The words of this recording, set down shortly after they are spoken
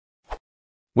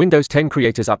Windows 10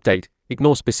 Creators Update.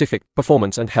 Ignore specific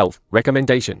performance and health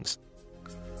recommendations.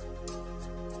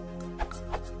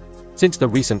 Since the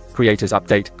recent Creators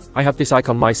Update, I have this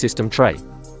icon on my system tray.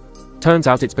 Turns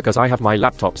out it's because I have my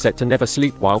laptop set to never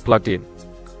sleep while plugged in.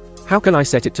 How can I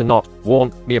set it to not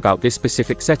warn me about this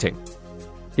specific setting?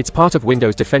 It's part of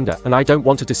Windows Defender and I don't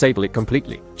want to disable it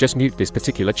completely, just mute this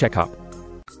particular checkup.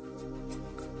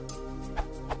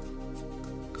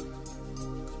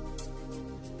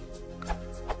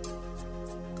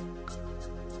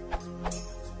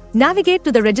 Navigate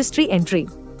to the registry entry.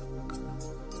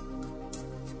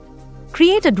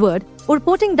 Create a word or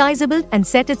porting disabled and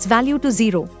set its value to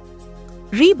 0.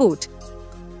 Reboot.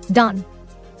 Done.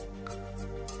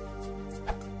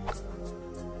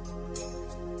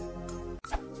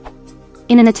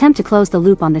 In an attempt to close the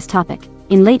loop on this topic,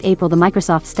 in late April the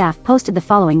Microsoft staff posted the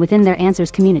following within their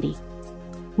Answers community.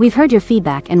 We've heard your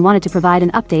feedback and wanted to provide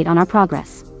an update on our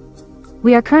progress.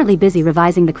 We are currently busy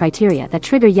revising the criteria that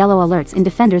trigger yellow alerts in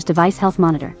Defender's device health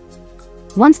monitor.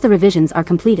 Once the revisions are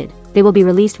completed, they will be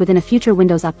released within a future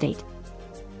Windows update.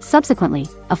 Subsequently,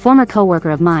 a former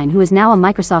co-worker of mine who is now a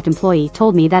Microsoft employee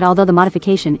told me that although the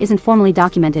modification isn't formally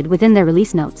documented within their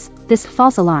release notes, this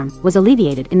false alarm was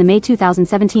alleviated in the May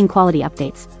 2017 quality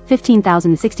updates,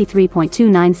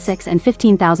 15,063.296 and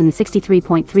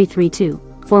 15,063.332,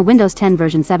 for Windows 10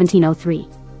 version 1703.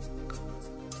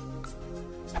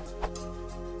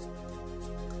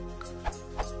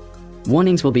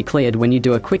 Warnings will be cleared when you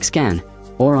do a quick scan,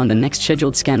 or on the next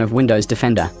scheduled scan of Windows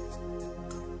Defender.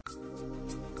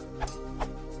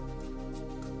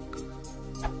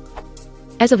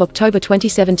 As of October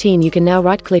 2017, you can now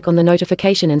right-click on the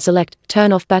notification and select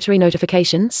Turn off battery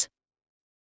notifications.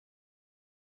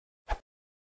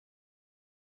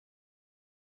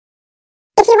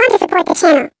 If you want to support the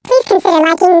channel, please consider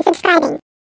liking and subscribing.